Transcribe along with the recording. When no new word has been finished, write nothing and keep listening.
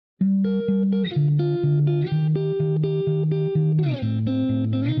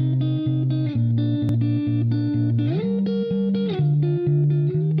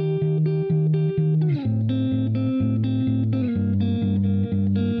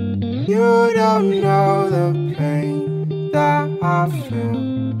You don't know the pain that I feel,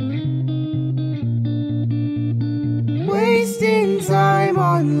 wasting time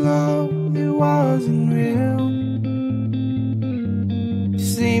on love, it wasn't real.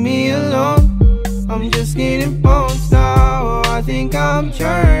 Just leave me alone, I'm just getting bones now. I think I'm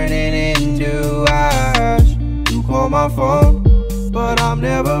turning into ash. You call my phone, but I'm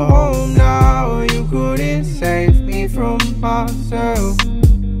never home now. You couldn't save me from myself.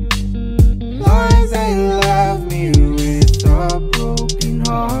 Lies ain't left me with a broken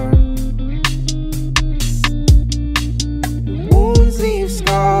heart. The wounds leave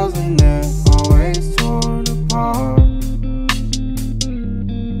scars and they're always torn apart.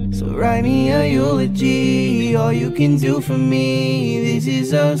 So write me a eulogy, all you can do for me. This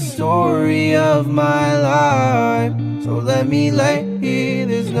is a story of my life. So let me lay here,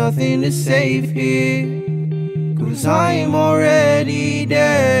 there's nothing to save here, 'cause I'm already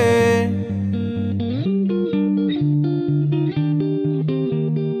dead.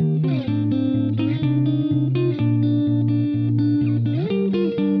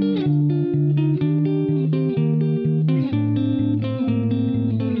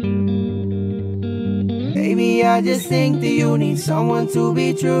 Baby, I just think that you need someone to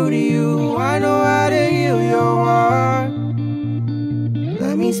be true to you. I know how to heal your heart.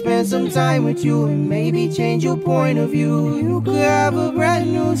 Let me spend some time with you and maybe change your point of view. You could have a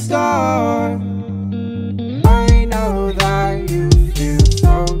brand new start. I know that you feel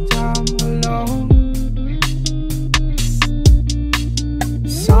so damn alone.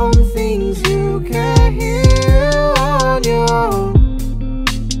 Some things you can't heal on your own.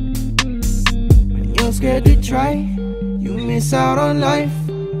 Scared to try, you miss out on life.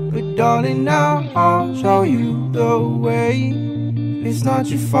 But darling, now I'll show you the way. It's not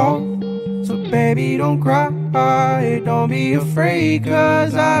your fault, so baby don't cry. Don't be afraid,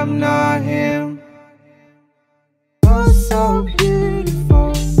 'cause I'm not him. You're so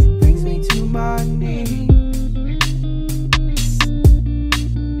beautiful, it brings me to my knees.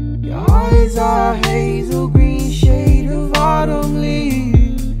 Your eyes are hazel green, shade of autumn leaves.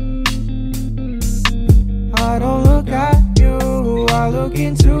 I don't look at you, I look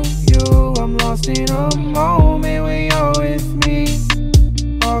into you. I'm lost in a moment when you're with me.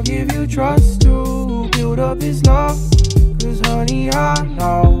 I'll give you trust to build up this love, 'cause honey, I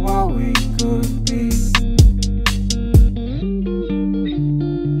know what we could be.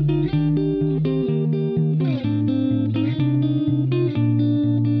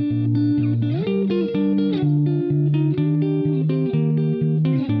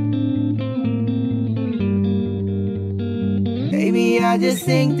 Baby, I just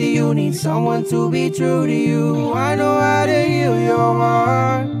think that you need someone to be true to you. I know how to heal your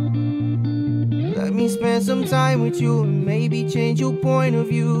heart. Let me spend some time with you and maybe change your point of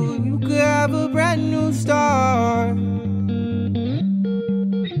view. You could have a brand new start.